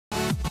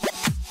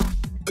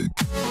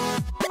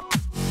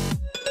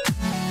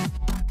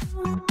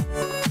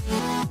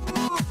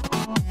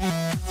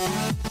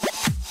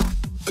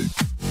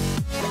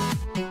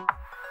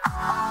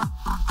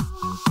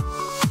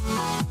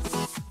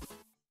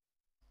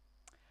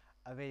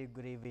A very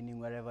good evening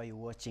wherever you're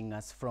watching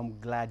us from.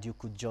 Glad you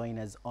could join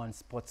us on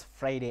Sports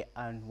Friday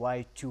and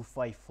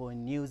Y254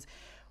 News.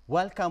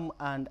 Welcome,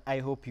 and I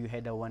hope you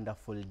had a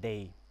wonderful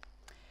day.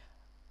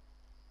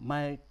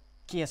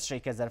 Malkia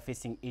Strikers are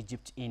facing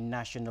Egypt in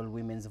National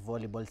Women's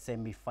Volleyball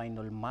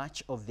semi-final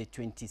match of the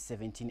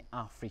 2017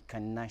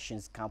 African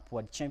Nations Cup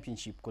World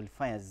Championship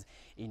qualifiers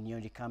in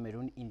Yaoundé,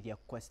 Cameroon, in their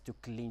quest to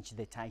clinch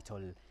the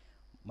title.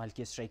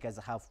 Malkia Strikers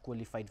have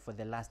qualified for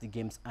the last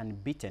games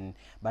unbeaten,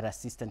 but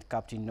assistant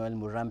captain Noel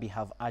Murambi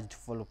have urged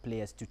fellow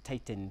players to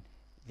tighten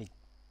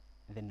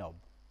the knob.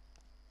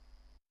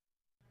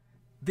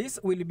 This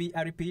will be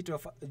a repeat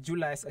of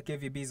July's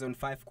KVB Zone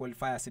 5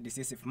 qualifiers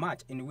decisive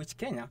match in which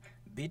Kenya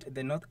beat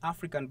the North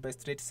African by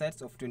straight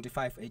sets of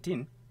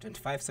 25-18,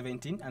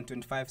 25-17 and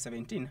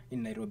 25-17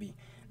 in Nairobi.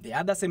 The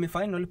other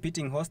semi-final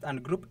pitting host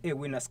and Group A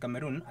winners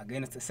Cameroon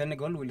against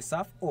Senegal will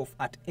serve off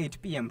at 8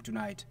 p.m.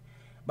 tonight.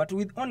 But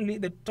with only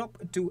the top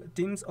two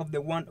teams of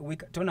the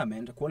one-week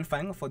tournament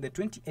qualifying for the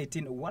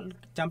 2018 World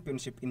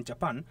Championship in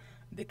Japan,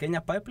 the Kenya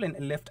Pipeline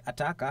left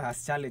attacker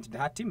has challenged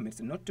her teammates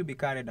not to be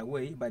carried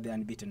away by the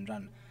unbeaten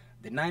run.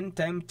 The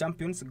 9-time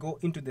champions go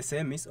into the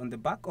semis on the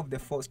back of the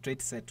 4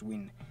 straight set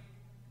win.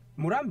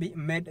 Murambi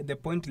made the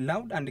point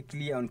loud and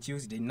clear on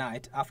Tuesday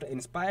night after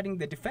inspiring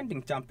the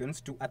defending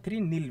champions to a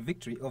 3-0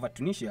 victory over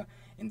Tunisia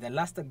in the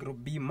last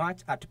Group B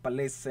match at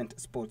Palais Saint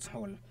Sports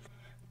Hall.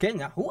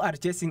 Kenya, who are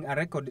chasing a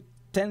record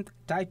 10th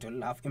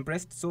title, have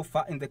impressed so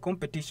far in the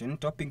competition,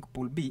 topping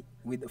Pool B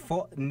with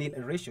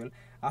 4-0 ratio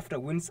after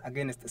wins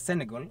against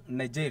Senegal,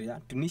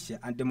 Nigeria, Tunisia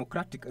and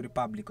Democratic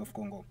Republic of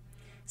Congo.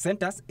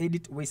 Centers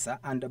Edith Wisa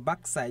and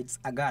backsides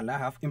Agala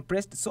have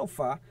impressed so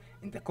far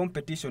in the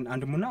competition,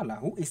 and Munala,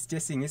 who is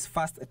chasing his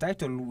first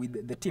title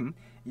with the team,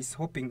 is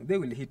hoping they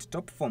will hit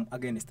top form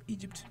against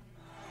Egypt.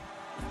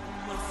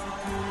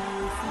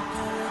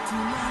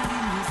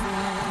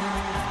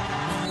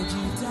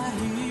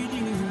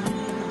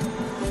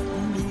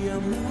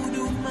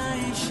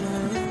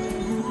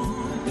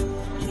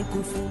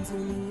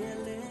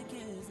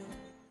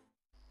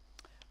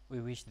 We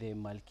wish the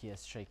Malkia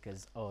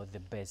Strikers all the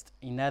best.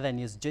 In other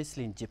news,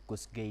 Jocelyn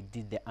Jepkosgei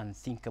did the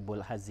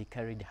unthinkable as he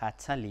carried her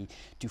tally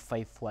to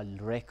 5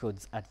 world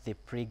records at the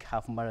Prague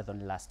Half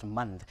Marathon last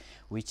month,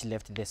 which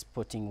left the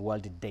sporting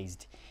world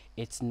dazed.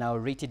 It's now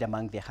rated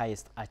among the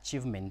highest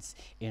achievements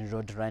in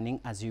road running,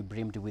 as he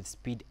brimmed with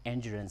speed,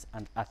 endurance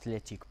and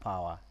athletic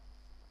power.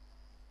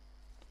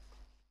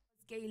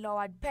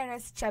 Lowered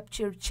Perez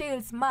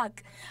Chepchirchil's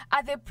mark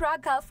at the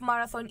Prague Half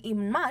Marathon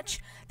in March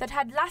that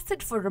had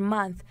lasted for a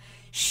month.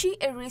 She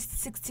erased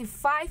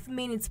 65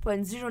 minutes,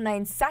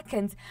 0.09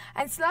 seconds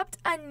and slapped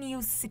a new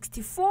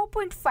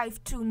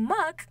 64.52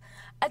 mark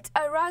at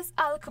Ras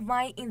Al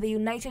Khaimah in the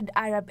United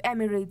Arab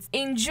Emirates.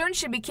 In June,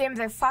 she became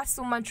the first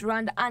woman to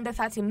run under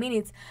 30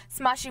 minutes,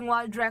 smashing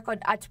world record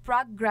at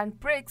Prague Grand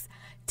Prix,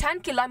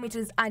 10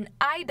 kilometers and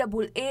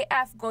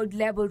IAAF gold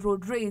level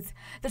road race.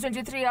 The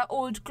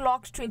 23-year-old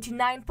clocked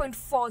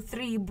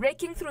 29.43,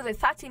 breaking through the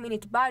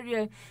 30-minute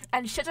barrier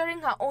and shattering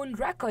her own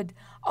record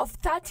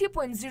of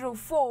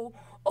 30.04,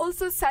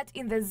 also set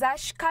in the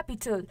Czech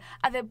capital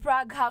at the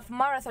Prague Half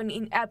Marathon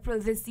in April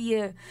this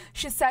year.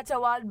 She set a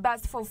world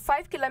best for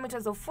 5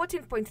 kilometers of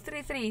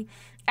 14.33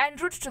 en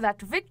route to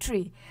that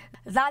victory.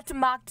 That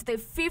marked the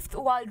 5th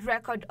world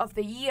record of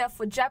the year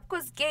for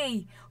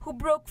Jepkosgei, who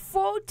broke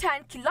 4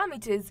 10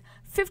 kilometers,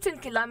 15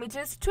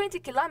 kilometers, 20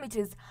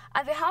 kilometers,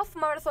 and the half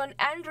marathon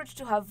en route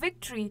to her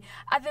victory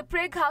at the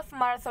Prague Half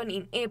Marathon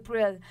in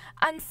April.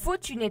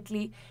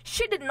 Unfortunately,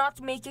 she did not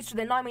make it to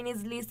the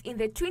nominees list in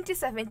the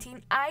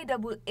 2017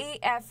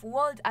 IAAF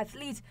World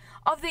Athlete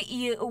of the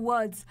Year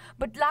Awards,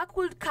 but luck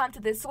would come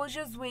to the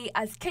soldiers' way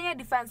as Kenya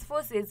Defense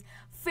Forces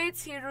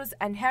fates heroes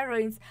and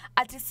heroines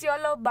at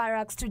Isiolo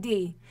Barracks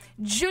today.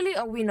 Julie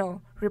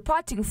Owino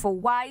reporting for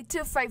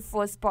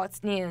Y254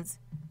 Sports News.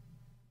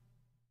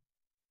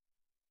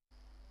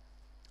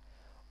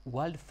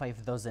 World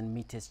 5,000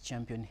 meters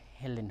champion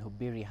Helen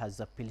Obiri has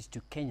appealed to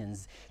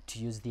Kenyans to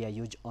use their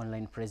huge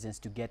online presence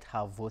to get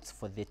her votes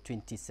for the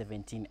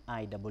 2017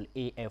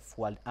 IAAF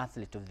World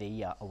Athlete of the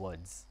Year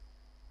Awards.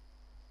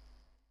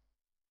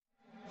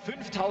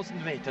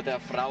 5,000 Meter der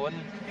Frauen.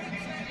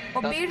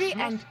 Obiri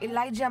and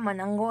Elijah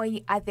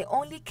Manangoi are the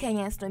only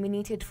Kenyans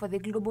nominated for the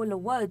Global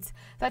Awards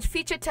that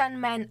feature 10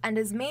 men and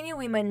as many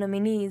women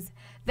nominees.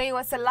 They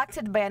were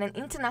selected by an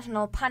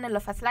international panel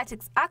of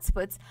athletics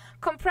experts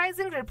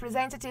comprising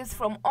representatives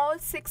from all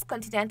 6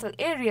 continental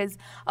areas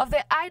of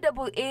the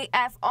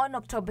IAAF on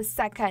October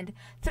 2nd.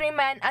 3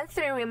 men and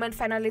 3 women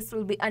finalists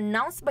will be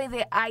announced by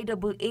the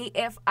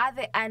IAAF at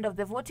the end of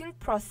the voting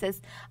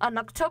process on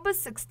October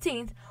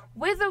 16th,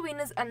 with the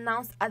winners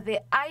announced at the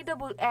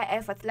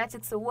IAAF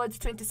Athletics Awards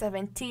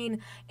 2017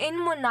 in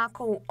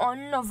Monaco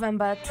on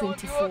November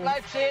 24th.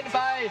 Bleibt stehen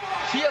bei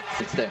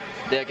 40.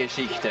 der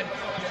Geschichte.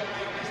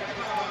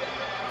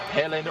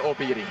 Helen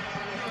Obiri.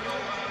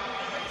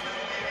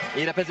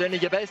 Ihre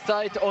persönliche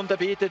Bestzeit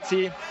unterbietet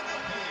sie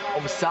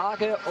um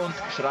sage und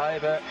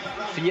schreibe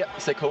 4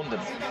 Sekunden.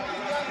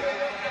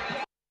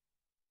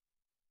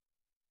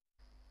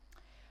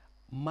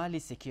 Mali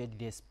secured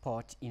their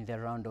spot in the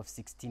round of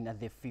 16 at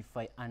the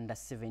FIFA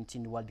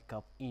Under-17 World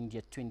Cup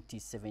India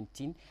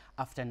 2017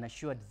 after an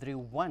assured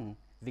 3-1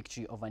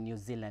 victory over New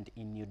Zealand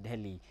in New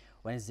Delhi.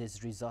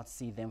 Wednesday's results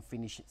see them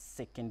finish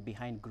second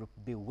behind Group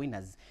B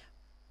winners,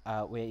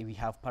 where we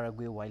have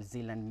Paraguay, while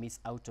Zealand miss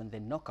out on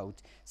the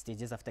knockout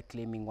stages after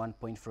claiming 1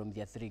 point from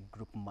their 3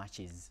 group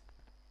matches.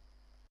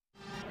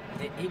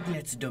 The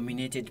Eaglets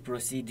dominated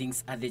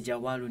proceedings at the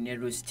Jawaharlal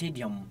Nehru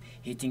Stadium,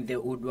 hitting the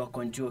woodwork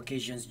on 2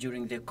 occasions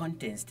during the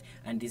contest,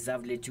 and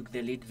deservedly took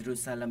the lead through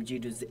Salam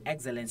Jidu's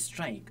excellent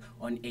strike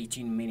on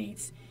 18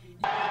 minutes.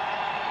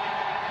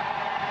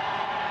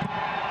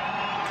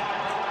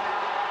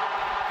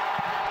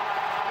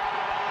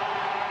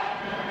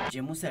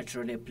 Jemusa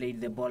Trole played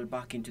the ball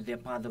back into the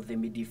path of the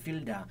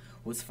midfielder,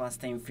 whose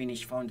first-time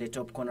finish found the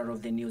top corner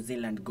of the New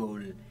Zealand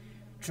goal.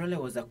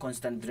 Trole was a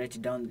constant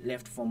threat down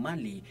left for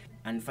Mali,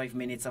 and 5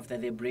 minutes after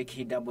the break,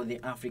 he doubled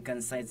the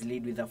African side's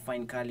lead with a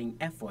fine curling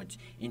effort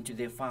into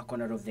the far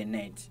corner of the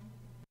net.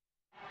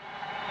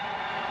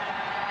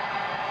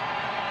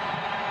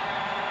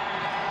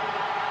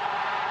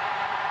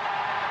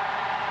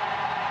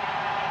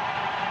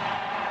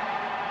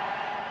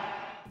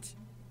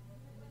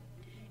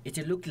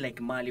 It looked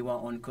like Mali were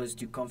on course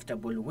to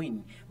comfortable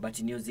win,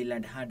 but New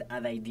Zealand had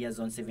other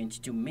ideas on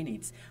 72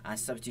 minutes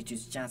as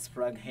substitutes Charles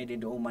Sprague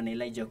headed home and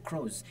Elijah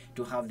Cross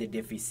to have the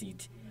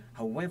deficit.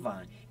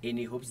 However,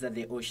 any hopes that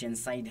the Ocean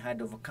side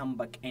had of a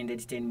comeback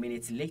ended 10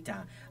 minutes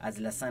later as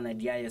Lassana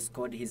Diaye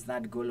scored his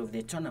 3rd goal of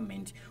the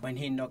tournament when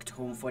he knocked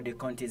home for the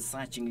contest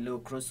searching low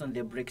cross on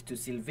the break to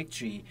seal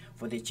victory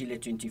for the Chile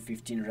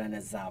 2015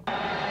 runners-up.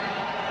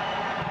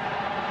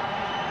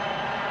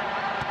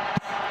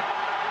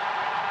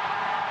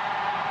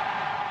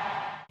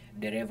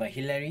 Dereva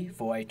Hillary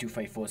for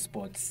Y254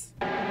 Sports.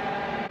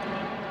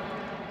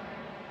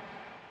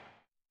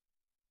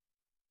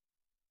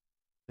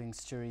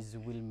 Stories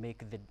will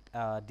make the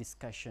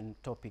discussion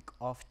topic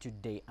of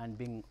today, and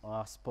being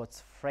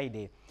Sports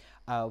Friday,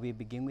 we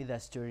begin with a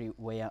story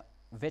where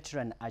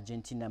veteran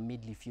Argentina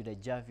midfielder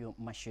Javier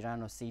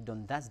Mascherano said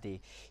on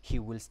Thursday he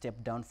will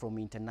step down from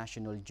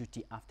international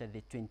duty after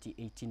the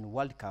 2018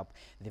 World Cup.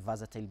 The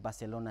versatile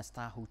Barcelona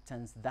star, who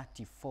turns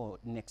 34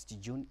 next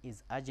June,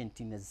 is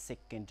Argentina's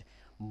 2nd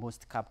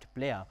most capped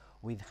player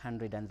with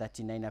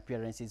 139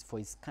 appearances for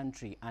his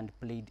country and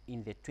played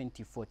in the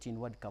 2014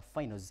 World Cup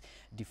Finals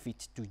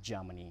defeat to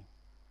Germany.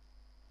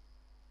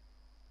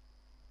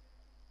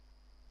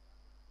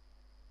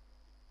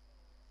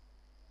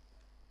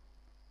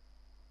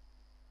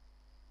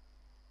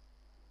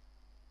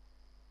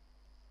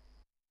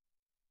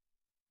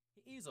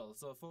 He is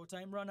also a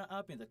 4-time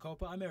runner-up in the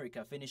Copa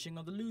America, finishing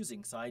on the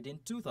losing side in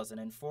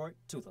 2004,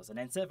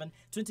 2007,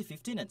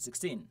 2015 and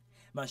 16.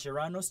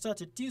 Mascherano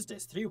started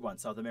Tuesday's 3-1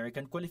 South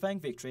American qualifying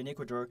victory in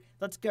Ecuador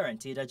that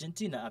guaranteed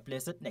Argentina a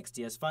place at next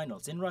year's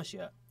finals in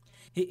Russia.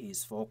 He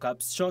is 4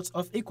 caps short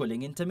of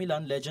equaling Inter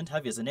Milan legend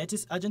Javier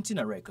Zanetti's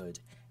Argentina record.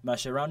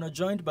 Mascherano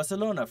joined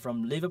Barcelona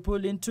from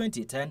Liverpool in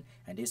 2010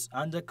 and is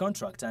under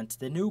contract at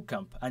the Nou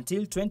Camp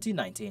until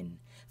 2019.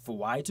 For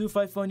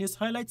Y254 News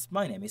Highlights,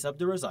 my name is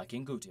Abdurazak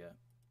Ngutia.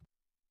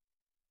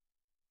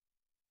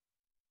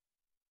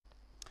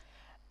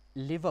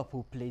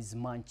 Liverpool plays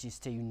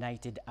Manchester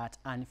United at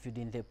Anfield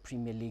in the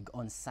Premier League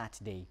on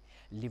Saturday.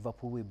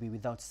 Liverpool will be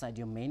without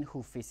Sadio Mane,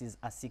 who faces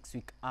a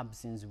 6-week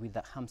absence with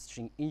a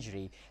hamstring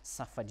injury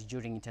suffered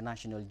during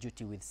international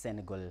duty with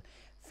Senegal.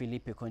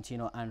 Felipe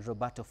Coutinho and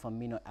Roberto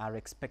Firmino are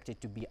expected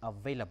to be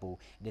available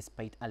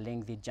despite a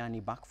lengthy journey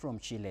back from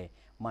Chile.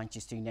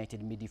 Manchester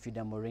United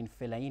midfielder Maureen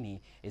Fellaini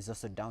is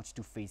also doubted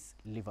to face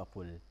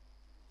Liverpool.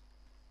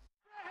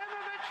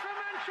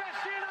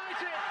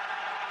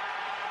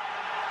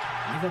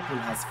 Liverpool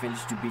has failed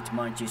to beat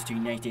Manchester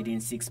United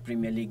in 6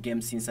 Premier League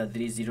games since a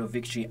 3-0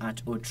 victory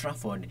at Old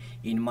Trafford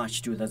in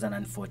March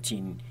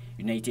 2014.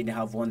 United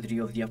have won 3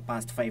 of their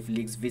past 5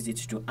 leagues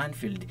visits to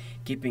Anfield,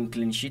 keeping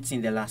clean sheets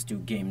in the last 2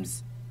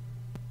 games.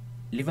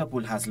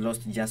 Liverpool has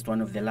lost just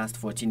 1 of the last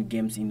 14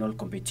 games in all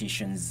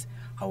competitions.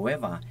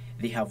 However,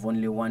 they have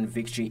only 1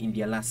 victory in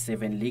their last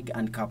 7 league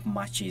and cup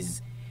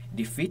matches.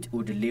 Defeat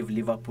would leave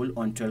Liverpool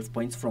on 12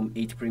 points from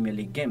 8 Premier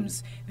League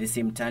games, the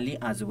same tally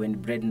as when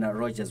Brendan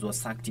Rodgers was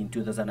sacked in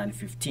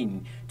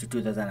 2015 to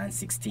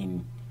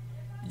 2016.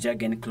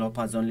 Jurgen Klopp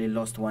has only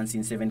lost once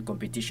in 7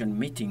 competition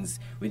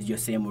meetings with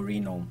Jose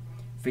Mourinho.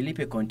 Felipe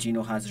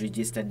Coutinho has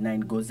registered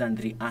 9 goals and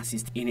 3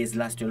 assists in his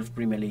last 12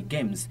 Premier League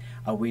games.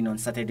 A win on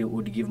Saturday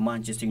would give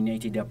Manchester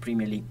United a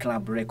Premier League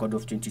club record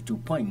of 22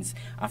 points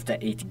after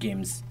 8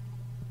 games.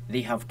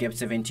 They have kept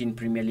 17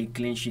 Premier League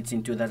clean sheets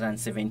in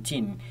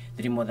 2017,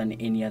 3 more than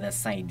any other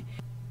side.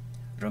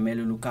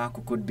 Romelu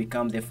Lukaku could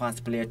become the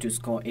first player to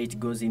score 8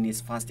 goals in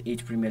his first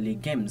 8 Premier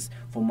League games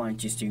for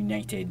Manchester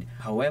United.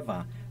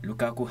 However,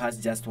 Lukaku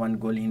has just 1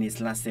 goal in his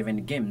last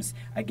 7 games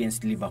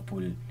against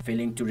Liverpool,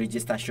 failing to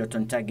register a shot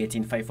on target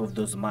in 5 of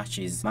those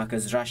matches.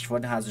 Marcus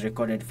Rashford has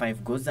recorded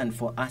 5 goals and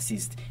 4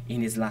 assists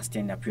in his last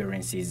 10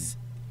 appearances.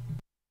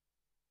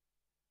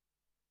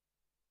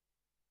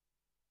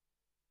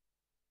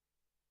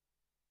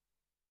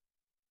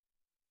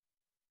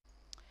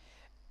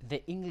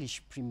 The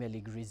English Premier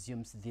League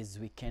resumes this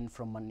weekend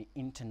from an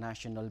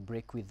international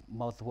break with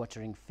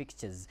mouth-watering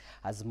fixtures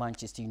as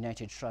Manchester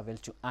United travel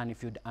to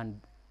Anfield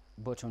and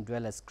bottom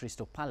dwellers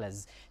Crystal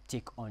Palace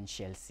take on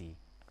Chelsea.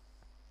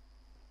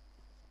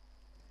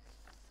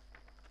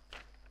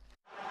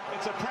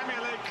 It's a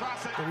Premier League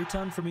classic. The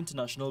return from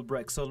international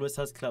breaks always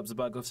has clubs a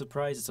bag of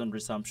surprises on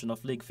resumption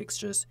of league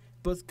fixtures,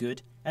 both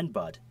good and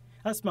bad.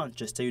 As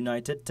Manchester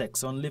United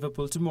takes on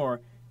Liverpool tomorrow,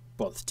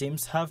 both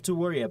teams have to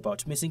worry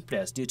about missing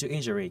players due to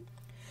injury.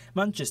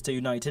 Manchester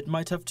United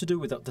might have to do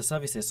without the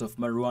services of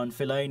Marouane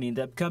Fellaini in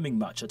the upcoming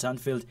match at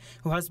Anfield,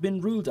 who has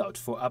been ruled out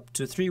for up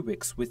to 3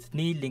 weeks with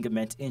knee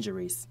ligament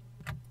injuries.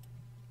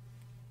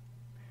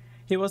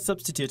 He was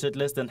substituted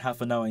less than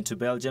half an hour into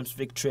Belgium's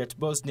victory at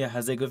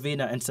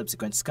Bosnia-Herzegovina, and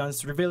subsequent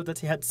scans revealed that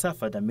he had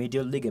suffered a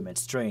medial ligament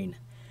strain.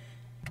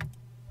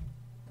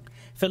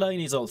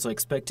 Fellaini is also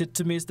expected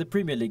to miss the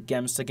Premier League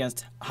games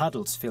against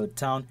Huddersfield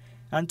Town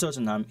and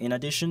Tottenham, in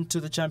addition to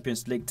the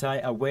Champions League tie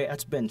away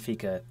at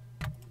Benfica.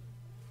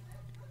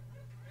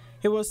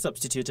 He was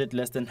substituted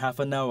less than half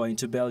an hour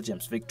into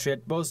Belgium's victory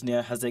at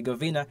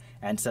Bosnia-Herzegovina,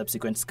 and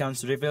subsequent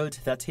scans revealed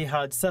that he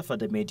had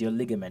suffered a medial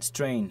ligament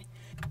strain.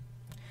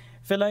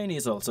 Fellaini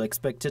is also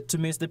expected to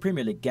miss the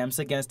Premier League games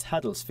against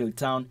Huddersfield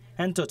Town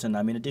and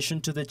Tottenham, in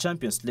addition to the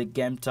Champions League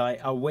game tie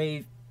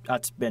away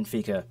at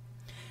Benfica.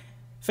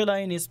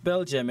 Fellaini's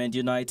Belgium and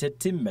United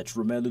teammate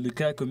Romelu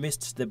Lukaku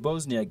missed the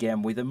Bosnia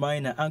game with a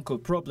minor ankle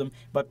problem,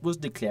 but was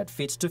declared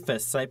fit to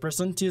face Cyprus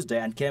on Tuesday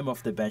and came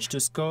off the bench to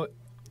score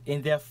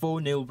in their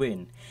 4-0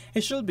 win.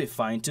 He should be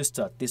fine to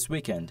start this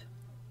weekend.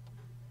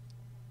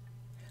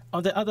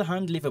 On the other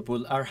hand,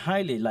 Liverpool are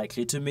highly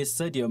likely to miss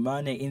Sadio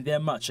Mane in their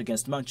match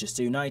against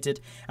Manchester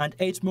United and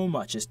 8 more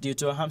matches due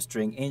to a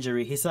hamstring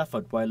injury he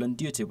suffered while on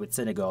duty with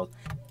Senegal.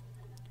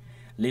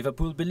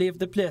 Liverpool believe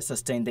the player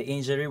sustained the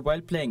injury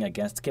while playing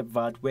against Cape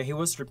Verde, where he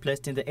was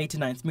replaced in the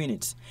 89th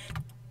minute.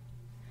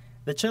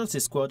 The Chelsea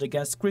squad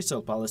against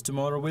Crystal Palace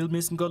tomorrow will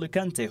miss N'Golo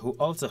Kante, who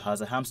also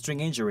has a hamstring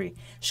injury.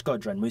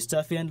 Shkodran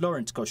Mustafi and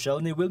Laurent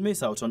Koscielny will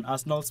miss out on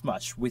Arsenal's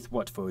match with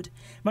Watford.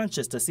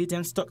 Manchester City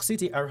and Stoke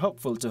City are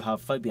hopeful to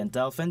have Fabian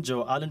Delph and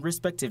Joe Allen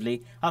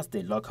respectively as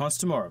they lock horns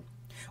tomorrow.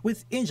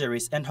 With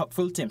injuries and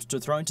hopeful teams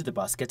to throw into the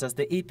basket as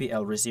the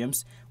EPL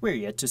resumes, we're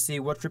yet to see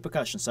what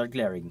repercussions are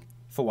glaring.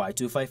 For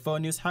Y254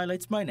 News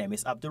Highlights, my name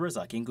is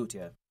Abdulrazak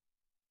Ngutia.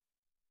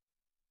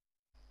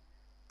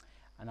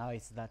 And now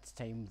it's that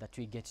time that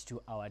we get to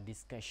our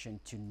discussion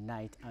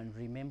tonight. And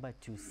remember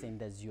to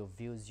send us your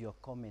views, your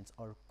comments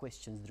or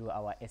questions through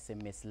our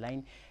SMS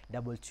line.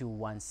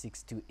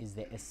 22162 is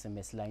the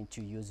SMS line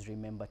to use.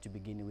 Remember to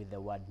begin with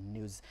the word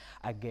news.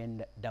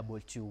 Again,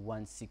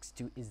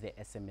 22162 is the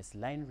SMS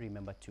line.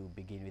 Remember to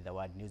begin with the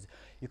word news.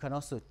 You can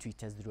also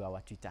tweet us through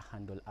our Twitter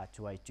handle at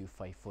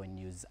Y254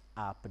 News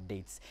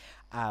Updates.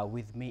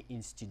 With me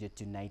in studio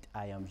tonight,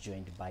 I am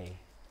joined by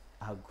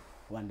a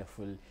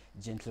wonderful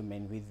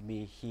gentlemen with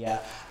me here.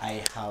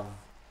 I have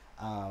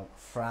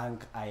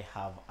Frank, I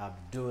have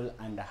Abdul,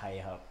 and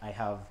I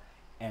have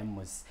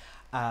Amos.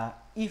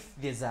 If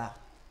there's a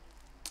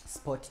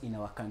sport in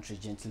our country,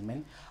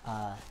 gentlemen,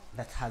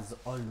 that has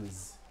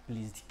always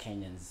pleased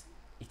Kenyans,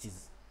 it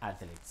is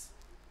athletics.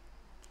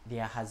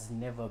 There has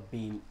never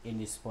been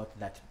any sport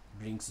that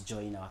brings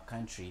joy in our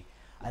country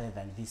other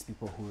than these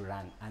people who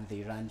run, and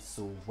they run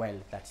so well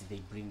that they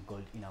bring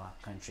gold in our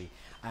country.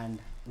 And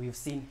we've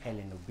seen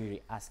Hellen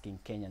Obiri asking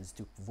Kenyans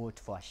to vote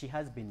for her. She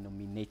has been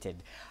nominated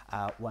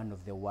one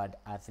of the World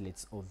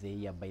Athletes of the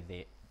Year by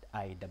the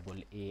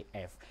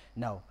IAAF.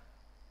 Now,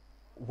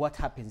 what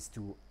happens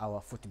to our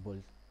football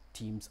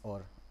teams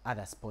or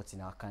other sports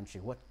in our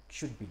country? What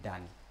should be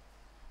done?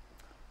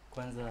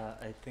 Kwanza,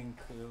 I think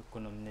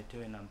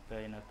kunominatiwa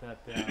inapea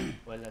pia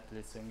wale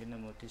athletes wengine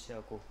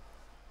motisha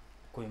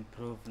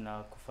kuimprove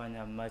na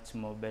kufanya much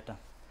more better.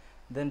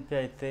 Then pia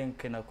I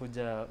think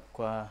inakuja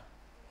kwa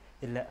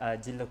ile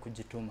ajili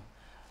kujituma.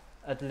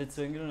 Athletes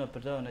wengine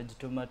unapata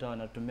wanajituma hata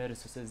wanatumia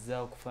resources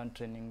zao kufund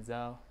training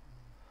zao,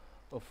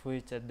 of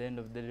which at the end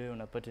of the day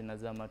unapata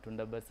inazaa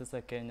matunda. But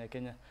sasa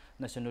Kenya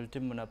national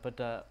team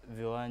unapata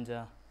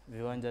viwanja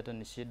hata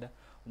ni shida.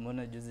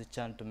 Umeona juzi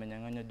CHAN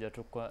tumenyang'anywa juu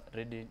tukwa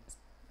ready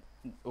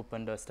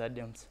upande wa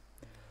stadiums.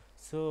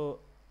 So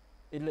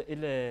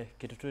ile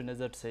kitu tu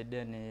inaweza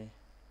tusaidia ni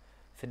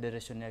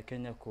Federation ya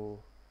Kenya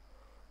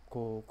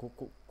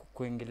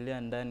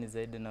kuingilia ndani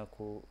zaidi na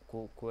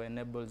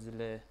enable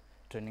zile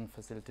training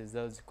facilities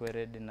zao zikuwe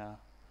ready na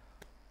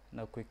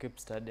equip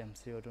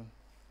stadiums hiyo tu.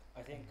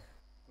 I think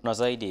na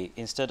zaidi,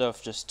 instead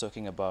of just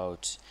talking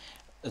about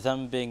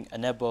them being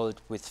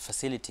enabled with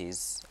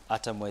facilities,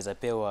 hata mweza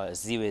pewa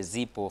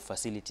zipo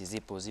facilities,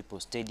 zipo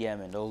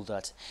stadium and all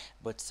that,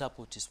 but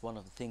support is one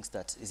of the things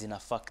that is in a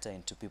factor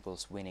into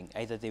people's winning,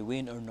 either they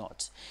win or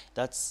not.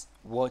 That's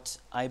what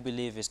I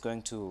believe is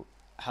going to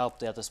help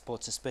the other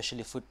sports,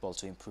 especially football,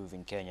 to improve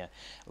in Kenya.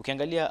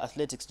 Ukiangalia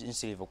athletics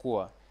jinsi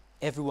ilivyokuwa,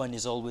 everyone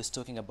is always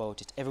talking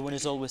about it, everyone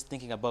is always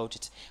thinking about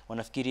it,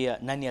 wanafikiria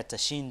nani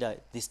atashinda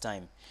this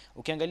time.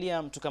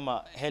 Ukiangalia mtu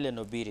kama Hellen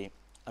Obiri,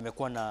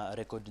 amekuwa na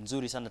record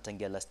nzuri sana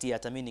tangia last year.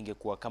 Hata mimi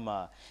ningekuwa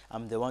kama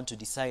I'm the one to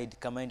decide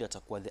kama ndio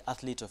atakuwa the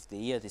athlete of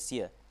the year this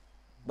year,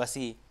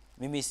 basi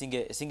mimi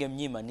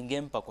singemnyima,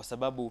 ningempa, kwa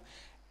sababu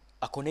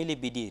akona ile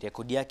bidii,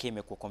 rekodi yake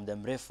imekuwa kwa muda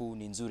mrefu,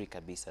 ni nzuri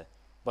kabisa.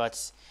 But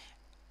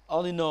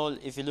all in all,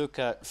 if you look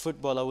at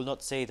football, I will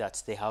not say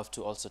that they have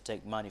to also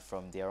take money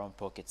from their own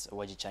pockets,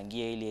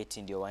 wajichangie ili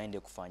eti ndio waende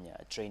kufanya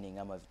training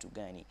ama vitu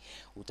gani.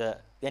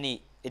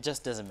 Yani, it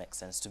just doesn't make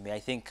sense to me.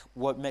 I think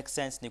what makes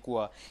sense ni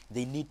kuwa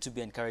they need to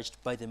be encouraged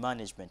by the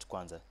management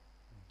kwanza.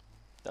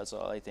 That's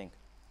all I think.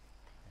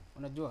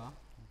 Unajua,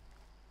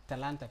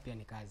 talanta pia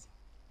ni kazi.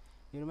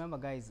 You remember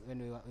guys,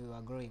 when we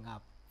were growing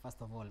up,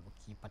 first of all,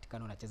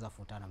 ukipatikana unacheza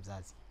futa na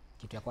mzazi,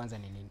 kitu ya kwanza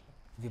ni nini?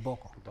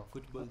 Viboko.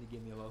 Football ni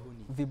game ya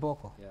wahuni.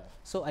 Viboko. Yeah.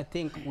 So I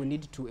think we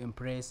need to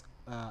embrace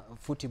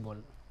football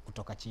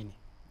kutoka chini.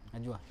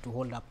 Unajua, to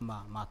hold up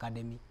ma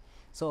academy.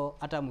 So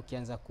hata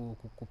mkianza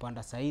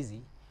kupanda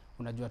saizi,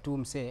 unajua tu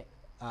mse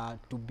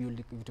to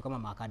build vitu kama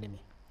ma academy.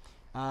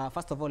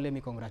 First of all, let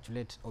me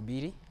congratulate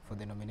Obiri for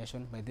the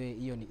nomination. By the way,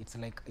 hiyo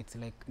it's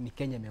like ni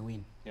Kenya me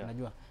win. Yeah.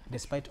 Unajua,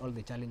 despite all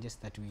the challenges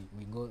that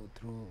we go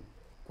through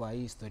kwa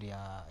hii story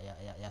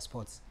ya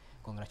sports,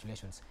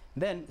 congratulations.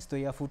 Then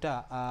story ya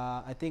futa,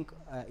 I think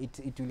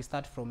it will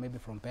start from maybe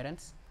from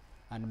parents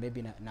and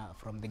maybe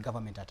from the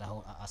government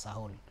as a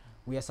whole.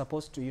 We are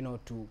supposed to, you know,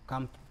 to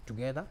come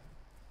together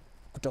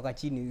kutoka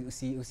chini.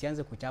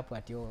 Usianze kuchapwa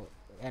ati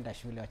enda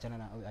shule, achana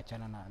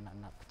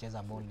na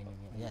kucheza ball nini.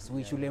 Yes,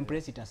 we should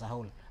embrace it as a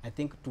whole. I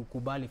think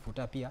tukubali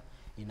futa pia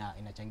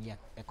inachangia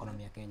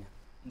economy ya Kenya.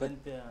 Then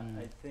pia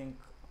I think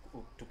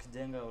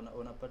tukijenga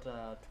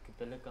unapata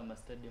tukipeleka ma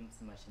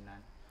stadiums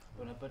mashinani,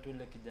 unapata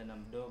ule kijana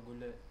mdogo,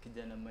 ule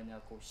kijana mwenye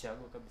ako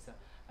ushago kabisa,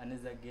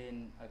 anaweza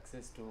gain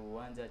access to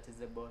uwanja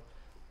acheze ball.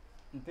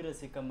 Mpira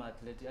si kama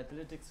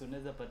athletics,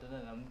 unaweza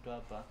patana na mtu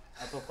hapa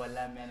kwa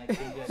lami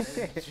anakimbia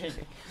na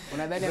training.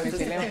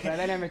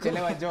 Unadhani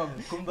amechelewa job,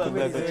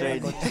 kumbe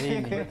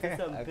training.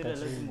 Sasa mpira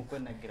lazima uwe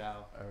na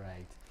ground. All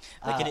right.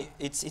 Lakini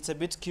it's a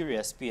bit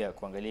curious pia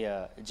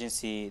kuangalia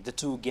jinsi the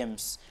two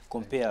games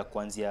compare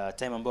kuanzia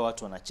time ambao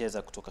watu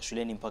wanacheza kutoka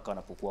shuleni mpaka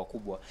wanapokuwa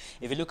kubwa.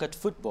 If you look at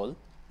football,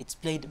 it's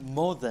played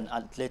more than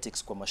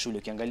athletics kwa mashule.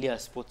 Ukiangalia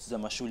sports za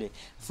mashule,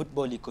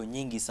 football iko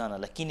nyingi sana,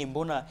 lakini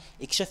mbona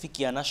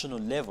ikishafikia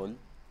national level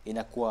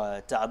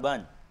inakuwa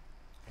taaban?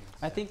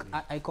 I think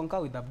I concur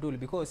with Abdul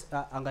because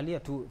angalia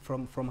tu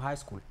from high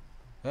school.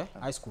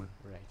 High school.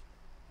 Right.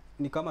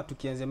 Ni kama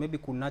tukianzia maybe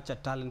kunacha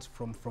talents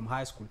from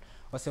high school.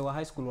 Wase wa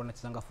high school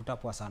wanachezanga futa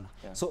poa sana.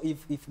 Yeah. So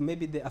if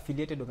maybe the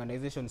affiliated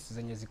organizations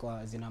zenye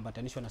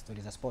zinaambatanishwa na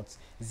stories za sports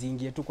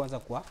ziingie tu kwanza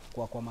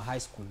kwa ma high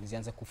school,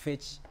 zianze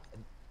kufetch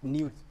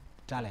new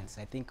talents,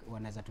 I think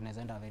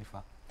tunaweza enda very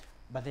far.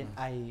 But then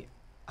I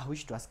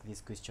wish to ask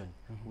this question.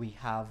 We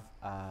have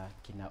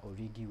kina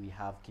Origi, we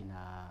have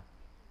kina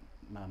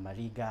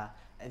Mariga,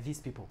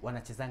 these people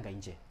wanachezanga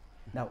nje.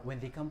 Now when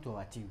they come to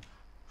our team,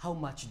 how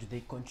much do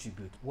they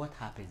contribute? What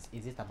happens?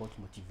 Is it about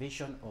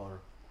motivation or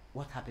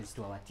what happens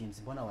to our teams?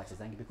 Mbona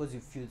wachezangi? Because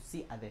if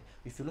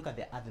you look at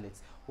the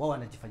athletes, wao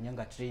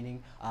wanajifanyanga training,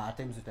 at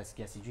times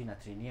utasikia sijui na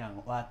training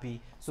wapi.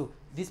 So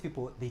these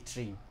people, they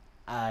train.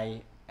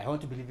 I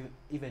want to believe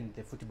even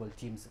the football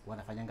teams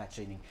wanafanyanga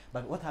training.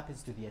 But what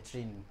happens to their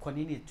training? Kwa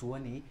nini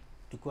tuoni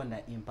tukiwa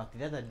na impact?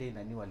 The other day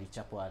nani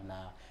walichapwa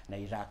na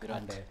Iraq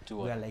and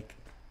we are like,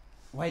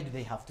 why do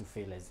they have to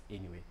fail us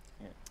anyway?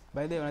 Yeah.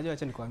 By the way, unajua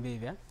acha nikwambie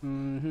hivi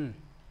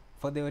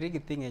for the Origi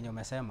thing yenye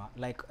umesema,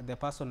 like the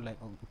person, like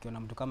ukiona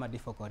mtu kama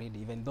Difo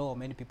Koridi, even though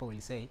many people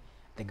will say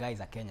the guy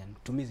is a Kenyan,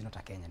 to me is not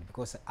a Kenyan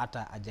because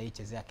hata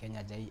hajaichezea Kenya,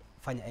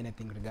 hajaifanya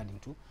anything regarding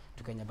to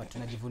Kenya, but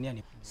tunajivunia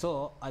ni.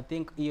 So I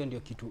think hiyo ndio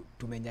kitu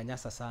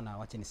tumenyanyasa sana,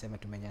 wacha niseme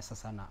tumenyanyasa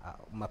sana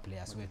ma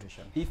players wetu.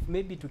 If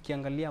maybe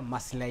tukiangalia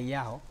maslahi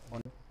yao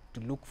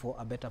to look for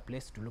a better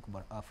place, to look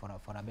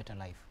for a better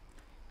life.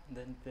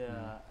 Then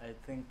pia I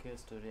think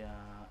story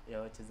ya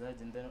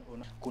wachezaji, then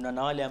kuna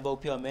na wale ambao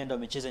pia wameenda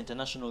wamecheza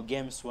international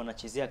games,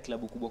 wanachezea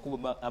klabu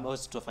kubwa ambao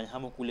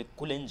tunafahamu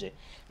kule nje,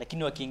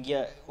 lakini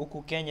wakiingia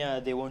huku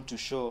Kenya they want to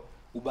show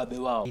ubabe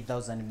wao.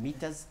 8,000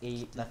 meters,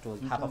 that was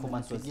her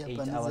performance was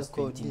 8 hours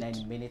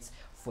 29 minutes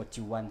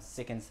 41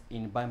 seconds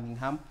in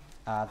Birmingham.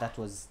 That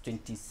was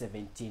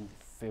 2017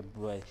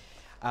 February.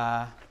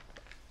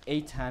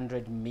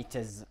 800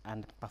 meters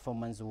and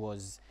performance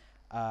was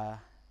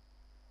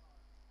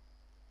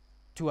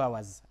 2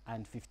 hours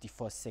and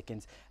 54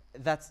 seconds.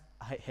 That's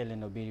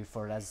Helen Obiri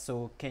for us.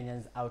 So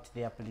Kenyans out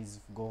there, please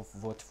go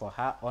vote for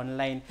her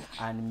online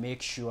and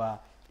make sure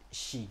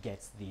she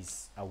gets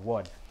this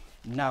award.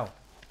 Now,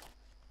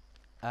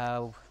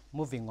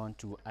 moving on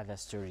to other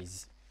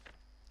stories.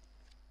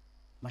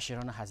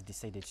 Mascherano has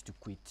decided to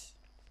quit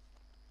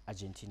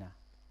Argentina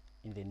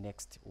in the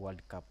next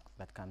World Cup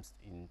that comes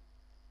in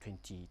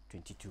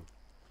 2022.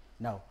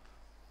 Now,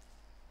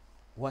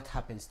 what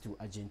happens to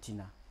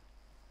Argentina?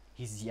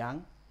 He's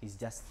young, he's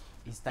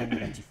turning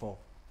 34.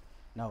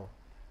 Now,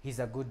 he's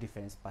a good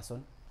defense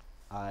person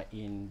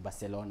in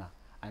Barcelona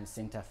and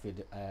center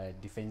field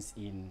defense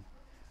in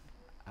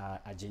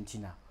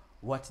Argentina.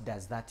 what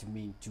does that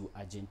mean to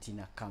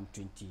Argentina come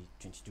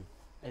 2022?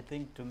 I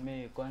think to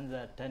me,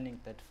 kwanza turning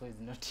 34 is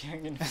not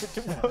young in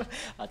football.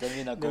 Hata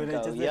mimi Ndio nakumbuka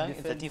unacheza young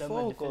defense 34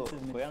 kama uko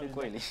defensive young midfielder.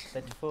 kweli.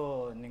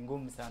 34 ni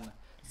ngumu sana.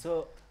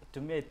 So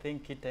to me I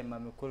think hii time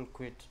amekul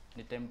quit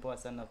ni time poa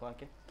sana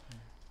kwake.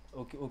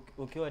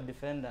 Ukiwa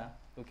defender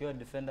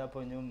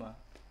hapo nyuma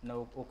na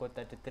uko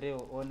 33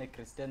 uone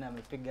Cristiano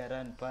amepiga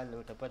run pale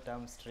utapata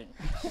hamstring.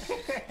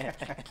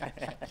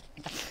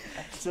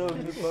 So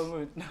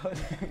mpango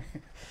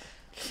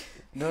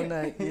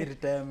naona hii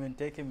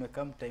retirement yake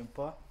imekam time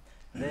poa.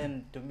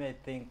 Then to me I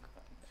think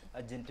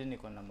Argentina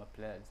iko na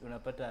players.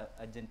 Unapata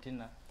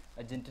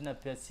Argentina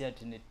pia si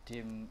ati ni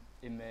team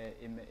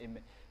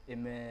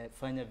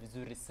imefanya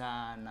vizuri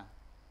sana.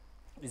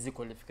 Hizi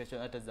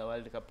qualification hata za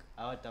World Cup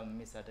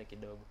hawatamiss hata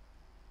kidogo.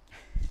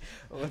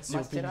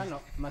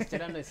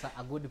 Mascherano is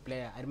a good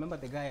player. I remember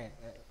the guy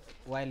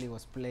while he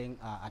was playing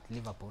at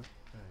Liverpool.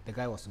 The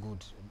guy was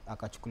good.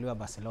 Akachukuliwa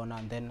Barcelona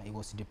and then he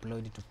was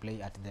deployed to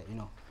play at the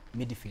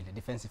midfield,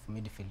 defensive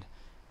midfield.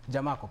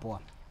 Jamaa ako poa.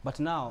 But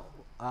now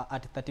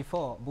at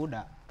 34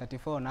 Buda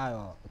 34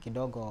 nayo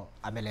kidogo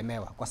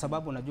amelemewa kwa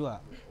sababu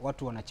unajua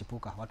watu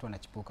wanachipuka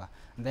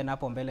and then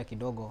hapo mbele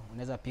kidogo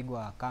unaweza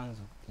pigwa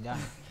kanzu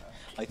kijana.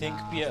 I think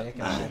pia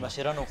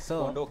Mascherano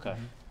kuondoka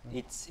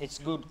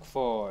it's good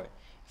for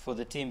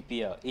the team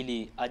pia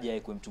ili aje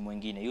kwa mtu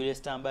mwingine yule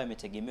star ambaye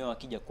ametegemewa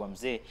akija kwa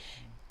mzee.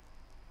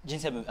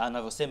 Jinsi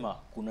anavyosema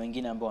kuna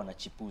wengine ambao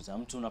wanachipuza.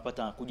 Mtu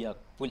unapata anakuja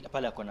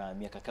pale ako na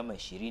miaka kama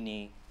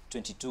 20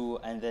 22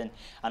 and then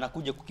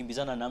anakuja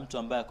kukimbizana na mtu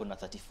ambaye ako na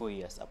 34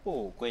 years.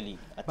 Hapo kweli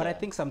But I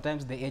think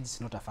sometimes the age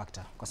is not a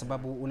factor kwa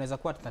sababu unaweza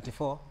kuwa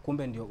 34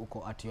 kumbe ndio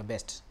uko at your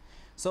best.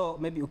 So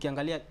maybe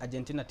ukiangalia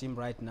Argentina team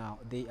right now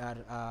they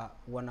are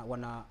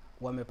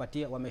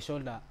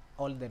wameshoulder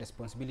all the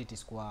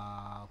responsibilities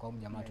kwa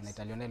jamaa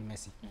tunaita Lionel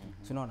Messi.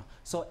 Unaona?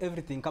 So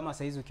everything kama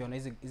saizi ukiona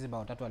hizi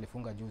bao 3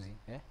 alifunga juzi,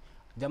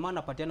 jamaa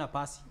anapatiana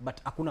pasi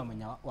but hakuna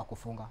mwenye wa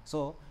kufunga.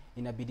 So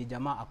inabidi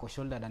jamaa ako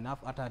shouldered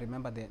enough. Hata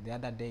remember the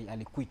other day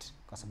aliquit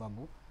kwa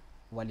sababu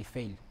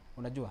walifail.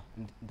 Unajua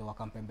ndio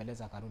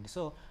wakampembeleza akarudi.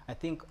 So I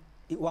think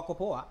wako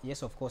poa,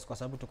 yes of course, kwa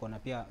sababu tuko na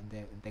pia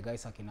the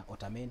guys akina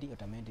Otamendi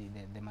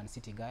the Man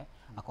City guy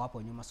ako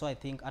hapo nyuma. So I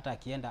think hata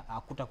akienda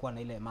hakutakuwa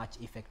na ile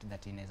match effect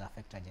that inaweza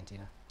affect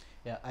Argentina.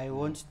 Yeah, I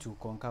want to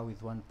concur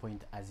with one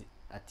point as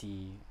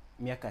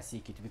miaka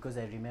sikit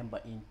because I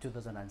remember in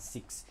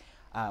 2006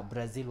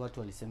 Brazil watu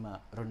walisema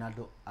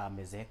Ronaldo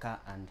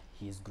amezeka and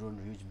he's grown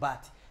huge,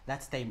 but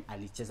that time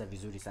alicheza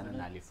vizuri sana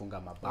na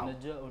alifunga mabao.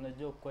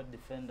 Unajua kwa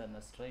defender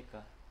na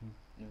striker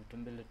ni vitu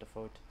mbili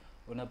tofauti.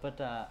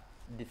 Unapata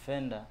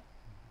defender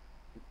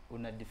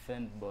una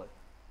defend ball,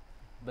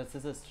 but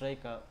sasa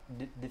striker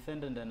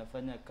defender ndiye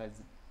anafanya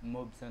kazi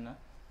mob sana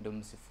ndio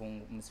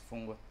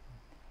msifungwe,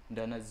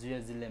 ndio anazuia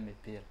zile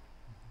mipira.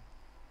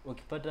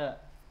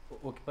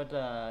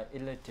 Ukipata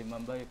ile timu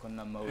ambayo iko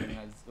na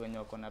mawingers wenye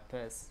wako na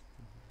pace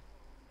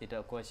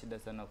itakuwa shida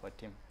sana kwa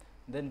timu.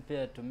 Then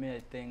pia to me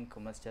I think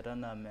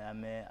Mascherano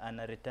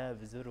ana retire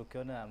vizuri.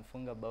 Ukiona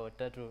amfunga bao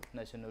 3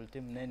 national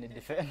team nani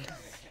defender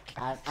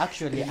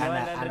actually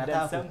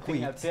anataka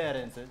quit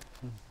appearances.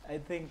 I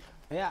think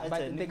but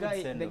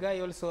the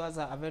guy also has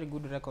a very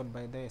good record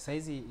by the way.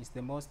 Saizi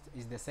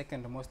is the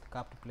second most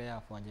capped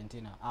player for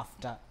Argentina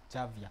after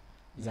Xavier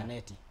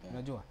Zanetti.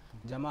 Unajua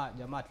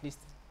jamaa at least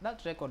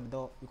that record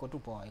though iko tu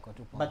poa.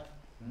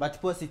 But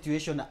poor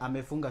situation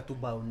amefunga tu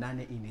bao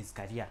 8 in his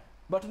career.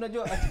 But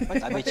unajua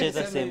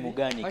amecheza sehemu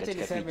gani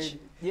katika pitch?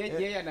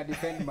 Yeye ana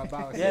defend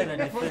mabao.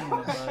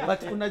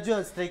 But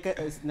unajua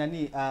striker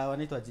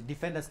wanaitwa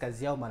defenders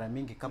kazi yao mara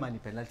mingi kama ni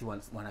penalty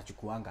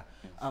wanachukuanga.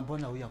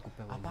 Mbona huyu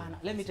akupewa? Hapana,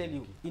 let me tell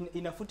you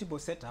in a football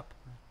setup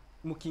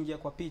mkiingia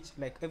kwa pitch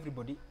like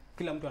everybody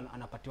kila mtu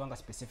anapatiwanga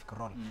specific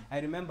role.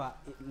 I remember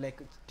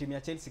like timu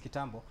ya Chelsea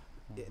kitambo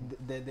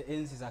the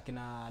enzi za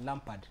kina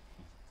Lampard.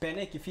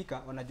 Pena ikifika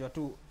wanajua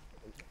tu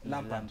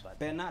Lampard.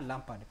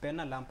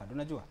 Pena Lampard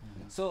unajua.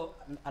 So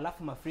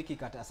alafu mafriki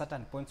at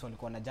certain points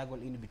walikuwa na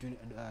juggle in between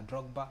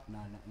Drogba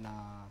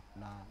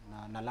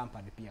na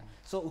Lampard pia.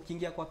 So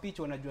ukiingia kwa pitch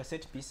wanajua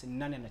set piece ni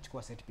nani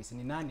anachukua set piece,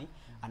 ni nani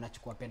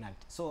anachukua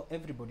penalty. So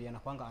everybody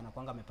anakuanga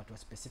amepatiwa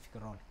specific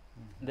role.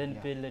 Then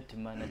pele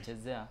timu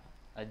anachezea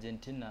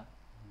Argentina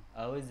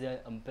hawezi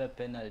ampe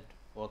penalty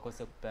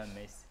wakose kupea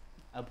Messi.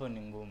 Hapo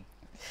ni ngumu.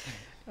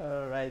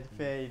 All right,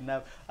 fair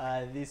enough.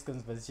 This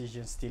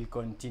conversation still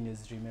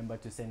continues. Remember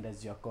to send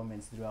us your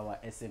comments through our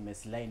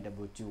SMS line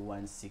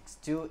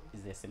 22162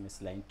 is the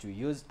SMS line to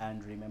use,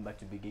 and remember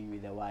to begin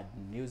with the word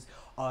news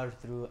or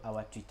through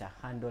our Twitter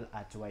handle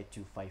at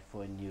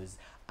Y254 News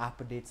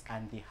Updates,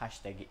 and the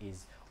hashtag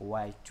is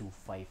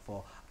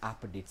Y254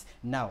 Updates.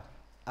 Now,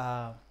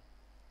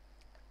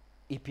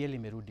 EPL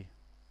imerudi.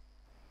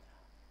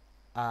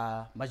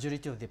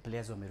 Majority of the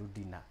players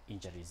wamerudi na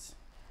injuries.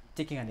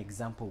 Taking an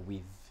example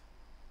with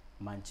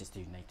Manchester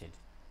United,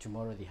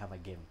 tomorrow they have a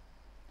game.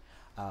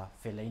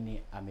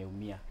 Fellaini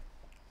ameumia.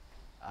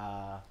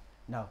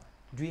 Now,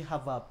 do you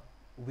have a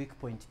weak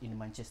point in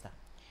Manchester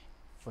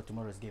for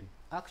tomorrow's game?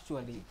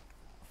 Actually,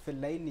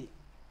 Fellaini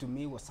to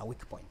me was a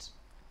weak point.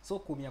 So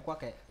kumia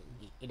kwake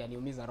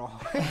inaniumiza roho.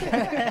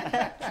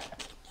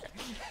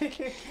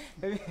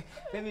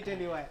 Let me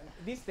tell you why.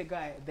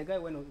 The guy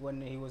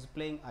when he was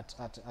playing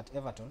at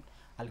Everton,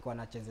 alikuwa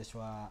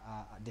anachezeshwa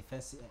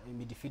defensive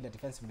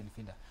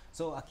midfielder.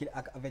 So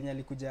venye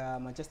alikuja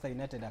Manchester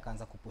United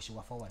akaanza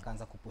kupushiwa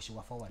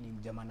forward. Ni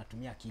jamaa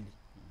anatumia akili.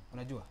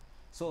 Unajua?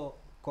 So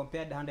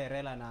compared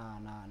Handerella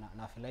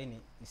na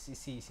Fellaini,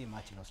 si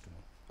much lost to me.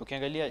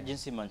 Ukiangalia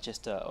jinsi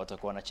Manchester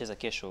watakuwa wanacheza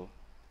kesho,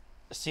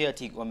 si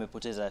ati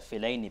wamepoteza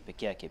Fellaini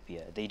peke yake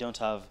pia. They don't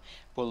have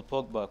Paul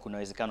Pogba, kuna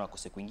uwezekano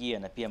akose kuingia,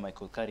 na pia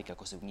Michael Carrick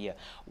akose kuingia.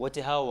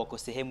 Wote hao wako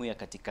sehemu ya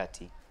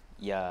katikati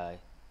ya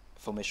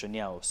formation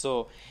yao.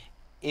 So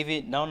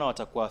hivi naona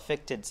watakuwa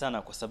affected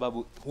sana kwa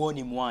sababu huo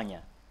ni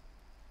mwanya.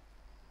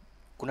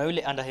 Kuna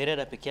yule Ander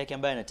Herrera peke yake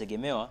ambaye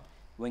anategemewa,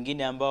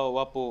 wengine ambao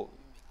wapo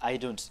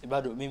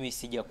bado mimi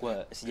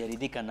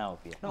sijaridhika nao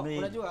pia. No,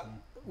 unajua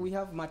we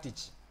have Matic.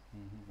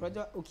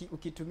 Unajua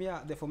ukitumia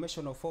the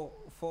formation of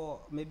 4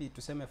 maybe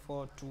tuseme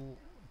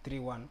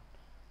 4-2-3-1,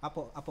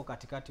 hapo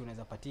katikati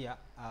unaweza patia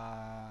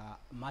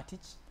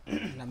Matic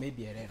na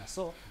maybe Herrera.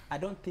 So I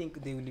don't think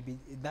there will be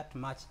that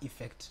much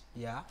effect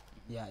ya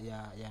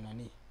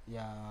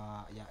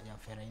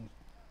Fellaini.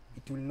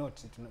 It will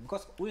not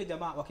because ule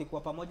jamaa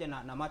wakikuwa pamoja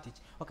na Matic,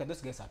 okay,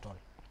 those guys are tall.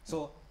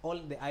 So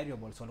all the aerial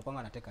balls walikuwa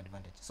wana take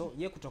advantage. So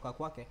ye kutoka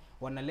kwake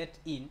wana let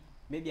in,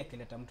 maybe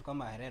akileta mtu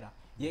kama Herrera,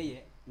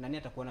 yeye nani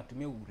atakuwa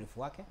anatumia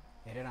urefu wake,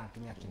 Herrera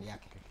anatumia akili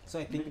yake. So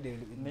I think there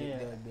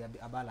will be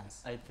a balance.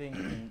 I think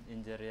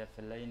injury ya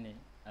Fellaini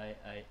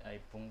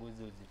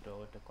punguzi uzito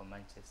wote kwa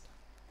Manchester.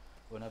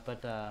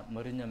 Unapata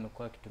Mourinho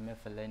amekuwa akitumia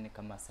Fellaini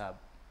kama sub,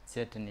 si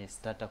ati ni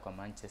starter kwa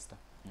Manchester.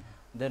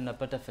 Then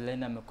unapata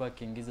Fellaini amekuwa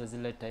akiingizwa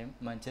zile time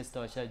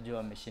Manchester washajua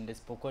ameshinda,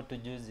 isipokuwa tu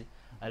juzi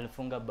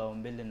alifunga bao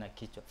mbele na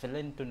kichwa.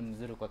 Fellaini tu ni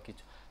mzuri kwa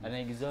kichwa.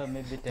 Anaingizwa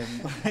maybe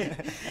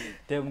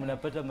time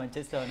unapata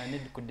Manchester wana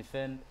need ku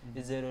defend,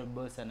 zero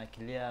balls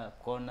anakilia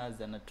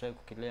corners, ana try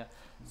kukilia.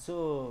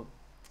 So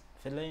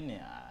Fellaini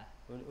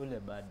ule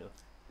bado.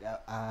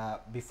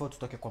 Before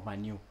tutoke kwa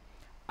Man U,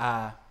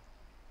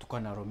 tuko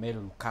na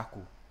Romelu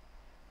Lukaku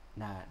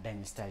na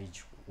Daniel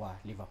Sturridge wa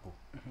Liverpool.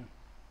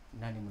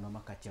 Nani mnaona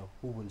kati yao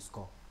who will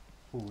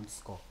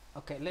score?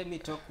 Okay, let me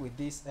talk with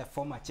these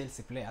former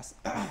Chelsea players.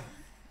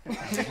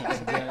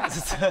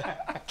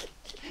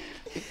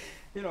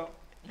 You know,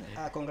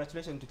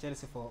 congratulations to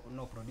Chelsea for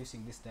not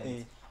producing this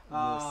time.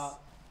 Not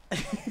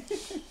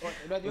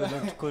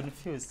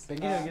confused.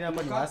 Pengine wengine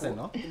hapa ni Arsenal,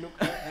 no?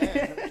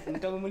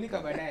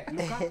 Nitamumulika baadaye.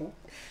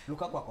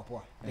 Lukaku ako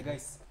poa. The guy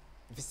is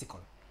physical.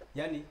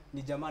 Yani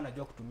ni jamaa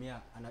anajua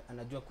kutumia,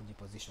 anajua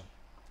kujiposition.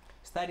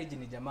 Sturridge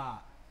ni jamaa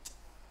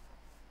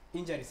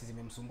injuries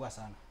zimemsumbua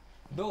sana.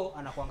 Though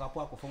anakuanga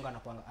poa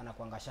kufunga,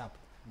 anakuanga sharp.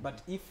 But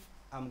if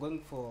I'm going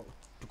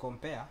to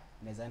compare,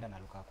 naweza enda na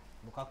Lukaku.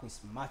 Lukaku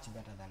is much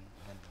better than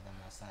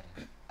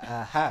Sturridge.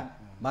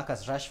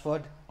 Marcus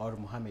Rashford or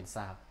Mohamed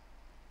Salah?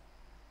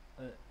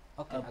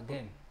 Okay,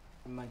 again,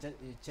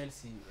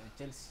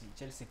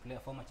 Chelsea player,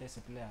 former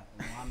Chelsea player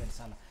Mohamed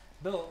Salah.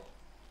 Though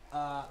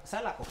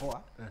Salah ako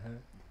poa.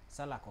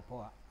 Salah ako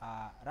poa.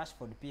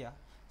 Rashford pia.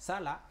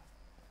 Salah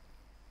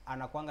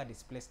anakuanga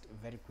displaced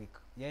very quick.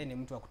 Yeye ni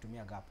mtu wa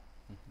kutumia gap.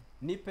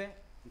 Nipe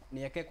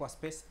niweke kwa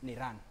space ni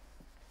run.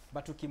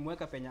 But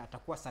ukimweka penye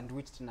atakuwa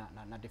sandwiched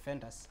na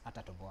defenders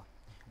atatoboa.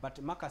 But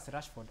Marcus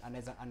Rashford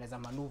anaweza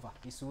maneuver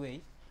his way,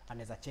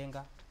 anaweza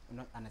chenga,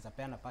 anaweza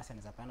peana pass,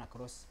 anaweza peana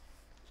cross.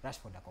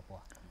 Rashford ako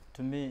poa.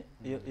 To me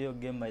hiyo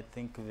game I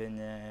think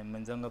venye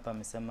mwenzangu hapa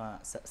amesema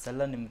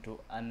Salah ni mtu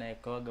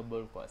anayekawaga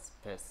ball kwa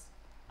space,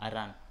 a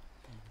run.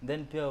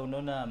 Then pia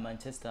unaona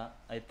Manchester,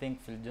 I think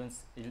Phil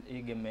Jones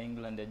hii game ya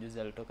England ya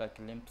juzi alitoka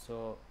kilimp,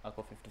 so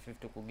ako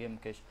 50-50 ku game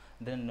kesho.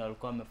 Then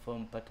walikuwa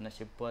wameform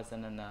partnership poa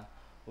sana na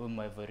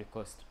Ivory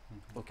Coast.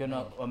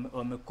 Ukiona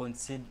wame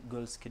concede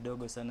goals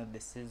kidogo sana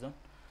this season.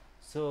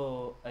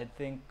 So I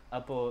think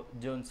hapo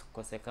Jones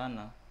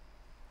kosekana,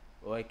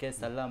 waeke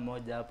Salah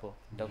moja hapo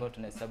tutakuwa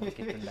tunahesabu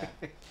kitu ndani.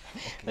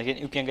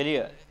 Lakini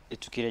ukiangalia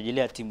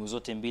tukirejelea timu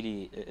zote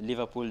mbili,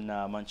 Liverpool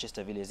na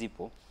Manchester vile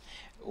zipo,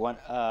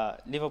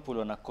 Liverpool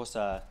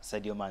wanakosa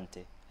Sadio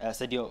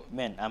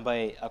Mane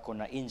ambaye ako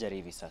na injury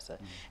hivi sasa.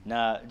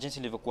 Na jinsi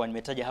nilivyokuwa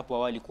nimetaja hapo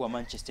awali kuwa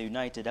Manchester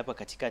United hapa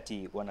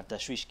katikati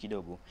wanatashwishi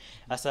kidogo.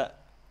 Sasa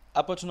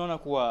hapa tunaona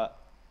kuwa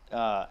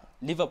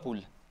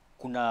Liverpool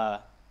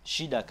kuna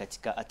shida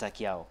katika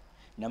attack yao,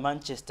 na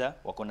Manchester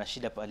wako na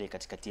shida pale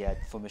katikati ya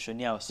formation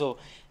yao. So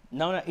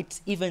naona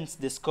it evens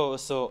the score.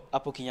 So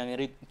hapo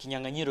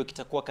kinyang'anyiro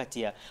kitakuwa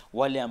kati ya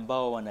wale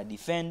ambao wana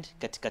defend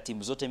katika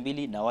timu zote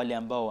mbili na wale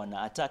ambao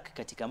wana attack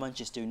katika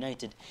Manchester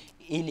United,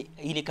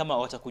 ili kama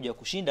watakuja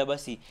kushinda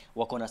basi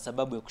wako na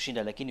sababu ya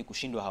kushinda, lakini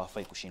kushindwa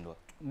hawafai kushindwa.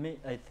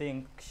 I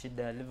think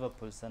shida ya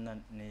Liverpool sana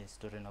ni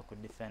story na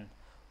kudefend.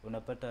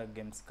 Unapata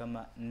games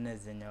kama 4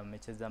 zenye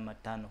wamecheza ama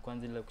 5.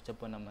 Kwanza ile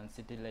kuchapwa na Man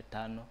City ile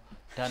 5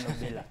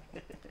 bila.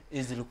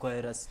 Hizi ilikuwa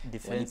errors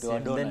defense.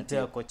 Then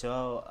pia kocha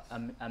wao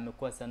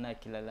amekuwa sana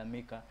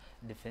akilalamika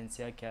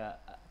defense yake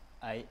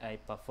I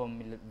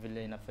perform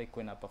vile inafaa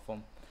kuwa na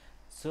perform.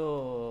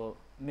 So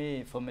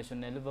mi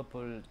formation ya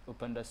Liverpool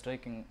upande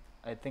striking,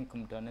 I think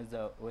mtu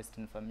anaweza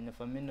Western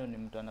Firmino ni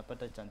mtu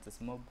anapata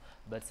chances mob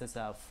but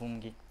sasa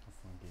afungi.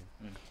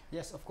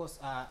 Yes, of course,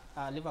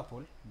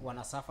 Liverpool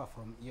wana suffer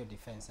from your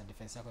defense,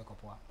 defense yako iko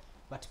poa.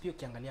 But pia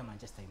ukiangalia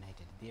Manchester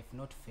United, they have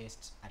not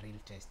faced a real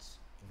test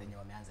venye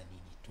wameanza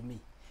ligi to me.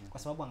 Kwa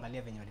sababu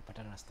angalia venye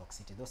walipatana na Stoke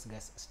City, those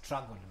guys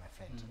struggled my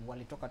friend.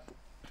 Walitoka tu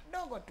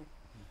kidogo tu.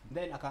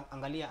 Then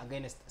angalia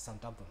against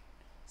Southampton.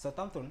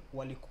 Southampton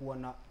walikuwa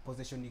na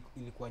possession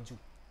ilikuwa juu.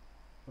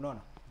 Unaona?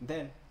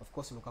 Then of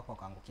course Lukaku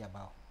akaangukia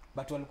bao.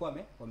 But walikuwa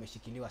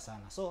wameshikiliwa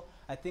sana. So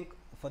I think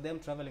for them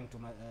traveling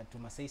to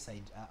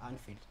Merseyside,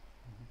 Anfield,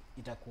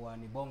 itakuwa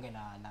ni bonge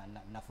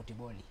la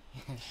futiboli.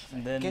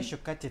 Kesho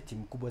kati ya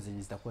timu kubwa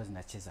zenye zitakuwa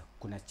zinacheza,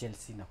 kuna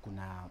Chelsea na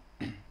kuna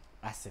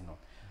Arsenal.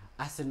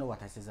 Arsenal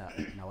watacheza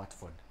na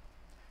Watford.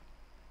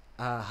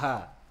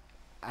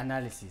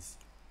 Analysis.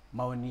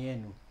 Maoni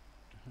yenu.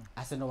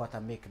 Arsenal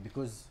watamake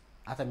because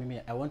hata mimi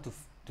I want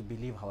to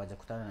believe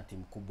hawajakutana na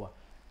timu kubwa.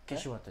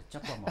 Kesho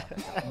watachapwa ama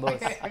watachapwa.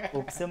 Boss,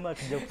 ukisema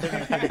tujakutana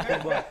na timu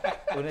kubwa,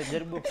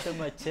 unajaribu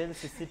kusema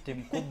Chelsea si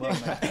timu kubwa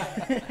ama.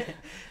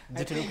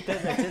 Je,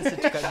 tulikutana na Chelsea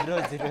tukadraw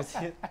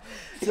 0-0.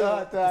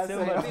 So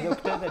tuseme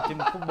tujakutana na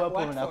timu kubwa hapo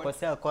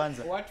unakosea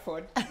kwanza.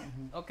 Watford.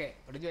 Okay,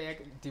 unajua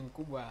yake timu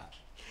kubwa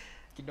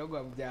kidogo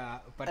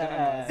hamjapatana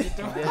na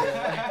wazito.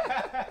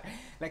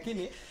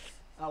 Lakini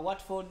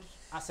Watford,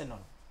 Arsenal.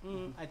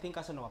 I think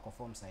Arsenal wako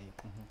form sahihi.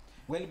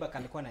 Welbeck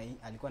alikuwa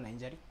na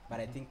injury, but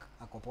I think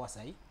ako poa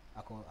sahihi.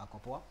 Ako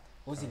poa.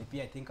 Ozil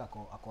pia I think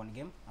ako on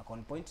game, ako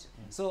on point.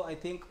 So I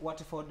think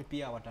Watford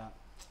pia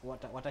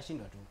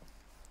watashindwa tu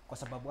kwa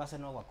sababu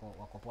Arsenal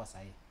wako poa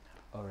sahihi.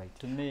 All right.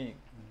 To me,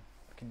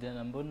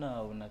 kijana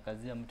mbona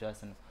unakazia mtu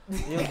Arsenal?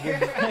 Hiyo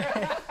game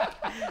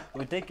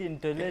utaki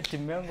nitolee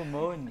timu yangu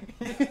maoni.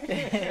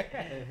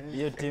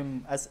 Hiyo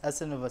team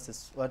Arsenal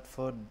versus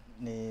Watford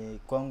ni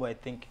kwangu I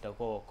think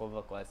itakuwa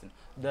walkover kwa Arsenal.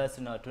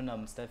 Arsenal hatuna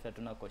Mustafi,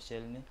 hatuna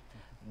Koscielny,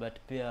 but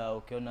pia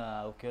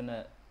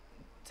ukiona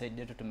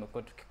side yetu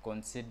tumekuwa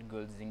tukiconcede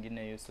goals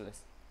zingine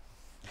useless.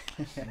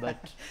 But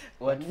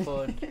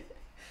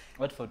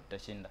Watford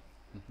tutashinda.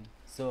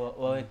 So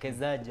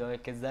wawekezaji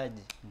waweke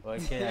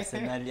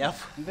Arsenal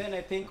hapo. Then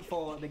I think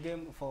for the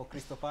game for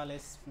Crystal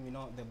Palace, you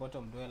know, the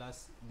bottom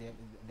dwellers,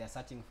 they are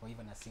searching for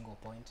even a single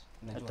point.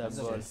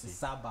 Unajua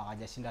saba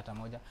hawajashinda hata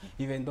moja.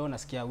 Even though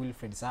nasikia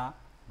Wilfred Zaha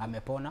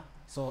amepona,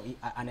 so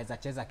anaweza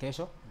cheza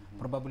kesho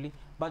probably,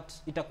 but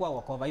itakuwa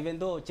walkover. Even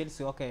though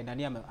Chelsea okay,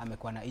 nani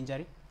amekuwa na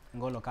injury,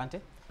 N'Golo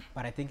Kante,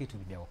 but I think it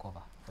will be a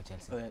walkover for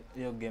Chelsea.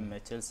 Hiyo game ya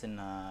Chelsea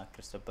na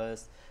Crystal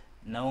Palace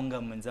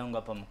naunga mwenzangu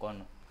hapa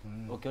mkono.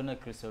 Ukiona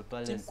Crystal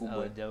Palace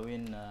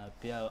hawajawin na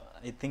pia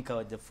I think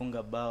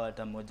hawajafunga bao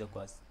hata moja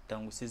kwa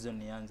tangu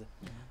season ianze.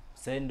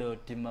 Sasa ndio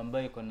timu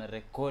ambayo iko na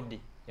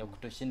rekodi ya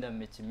kutoshinda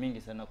mechi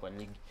mingi sana kwa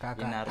ligi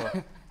ina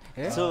roho.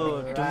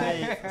 So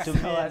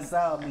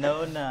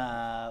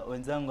naona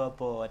wenzangu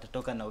hapo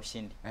watatoka na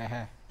ushindi.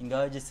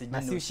 Ingawaje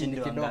sijui ni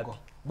ushindi wangapi.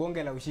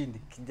 Bonge la ushindi.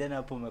 Kijana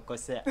hapo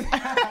umekosea.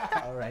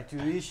 All right,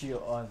 we wish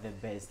you all the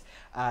best.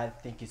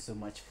 Thank you so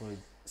much for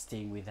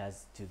staying with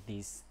us to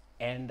this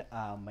end.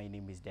 My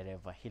name is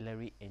Dereva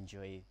Hillary.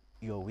 Enjoy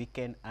your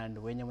weekend, and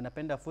wenye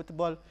mnapenda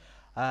football,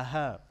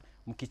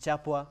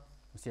 mkichapwa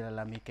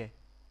msilalamike.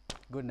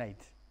 Good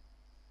night.